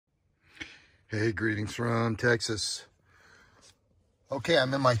Hey, greetings from Texas. Okay,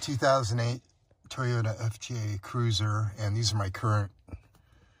 I'm in my 2008 Toyota FJ Cruiser, and these are my current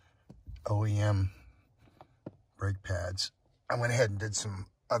OEM brake pads. I went ahead and did some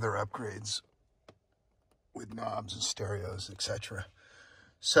other upgrades with knobs and stereos, etc.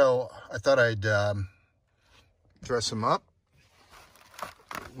 So I thought I'd dress them up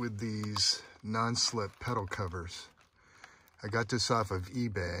with these non-slip pedal covers. I got this off of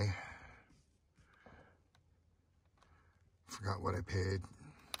eBay. Forgot what I paid.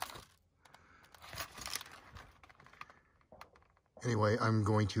 Anyway, I'm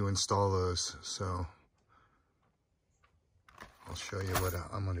going to install those, so I'll show you what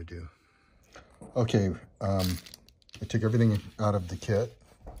I'm going to do. Okay, I took everything out of the kit,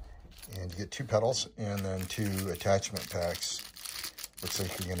 and you get 2 pedals and then 2 attachment packs. Looks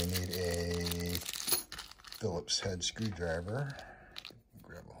like you're going to need a Phillips head screwdriver.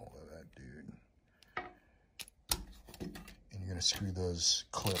 Grab a hold of that, dude. And you're going to screw those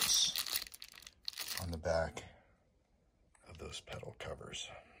clips on the back of those pedal covers.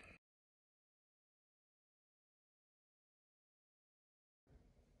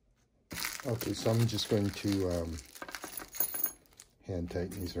 Okay, so I'm just going to hand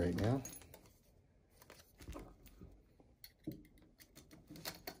tighten these right now.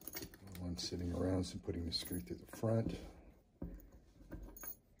 One sitting around, so putting the screw through the front.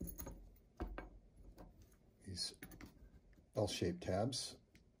 These L-shaped tabs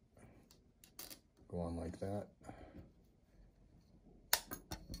go on like that.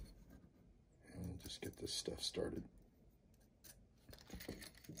 And we'll just get this stuff started.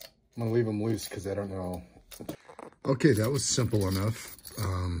 I'm gonna leave them loose because I don't know. Okay, that was simple enough.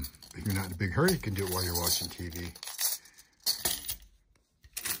 If you're not in a big hurry, you can do it while you're watching TV.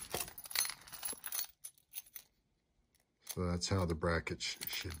 So that's how the brackets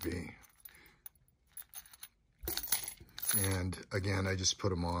should be. And again, I just put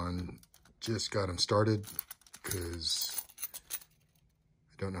them on, just got them started because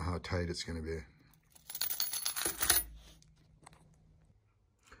I don't know how tight it's going to be.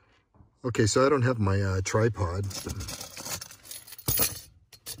 Okay, so I don't have my tripod. Let's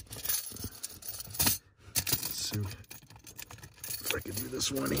see if I can do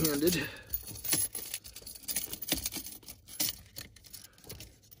this one-handed.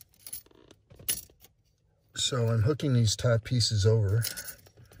 So I'm hooking these top pieces over.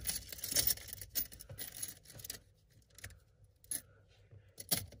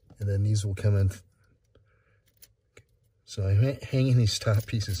 And then these will come in. So I'm hanging these top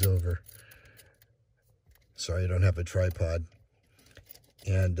pieces over. Sorry, I don't have a tripod.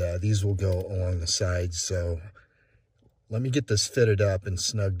 And these will go along the sides. So let me get this fitted up and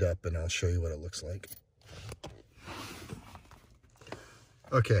snugged up, and I'll show you what it looks like.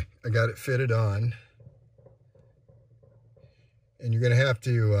 Okay, I got it fitted on. And you're going to have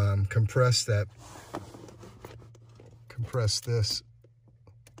to compress this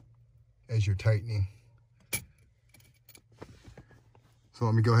as you're tightening. So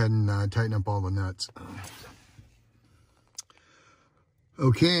let me go ahead and tighten up all the nuts.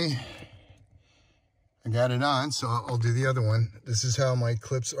 Okay, I got it on, so I'll do the other one. This is how my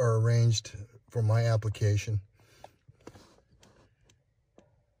clips are arranged for my application.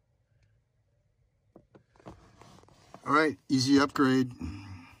 All right, easy upgrade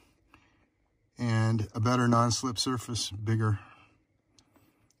and a better non-slip surface, bigger.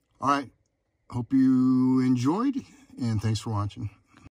 All right, hope you enjoyed, and thanks for watching.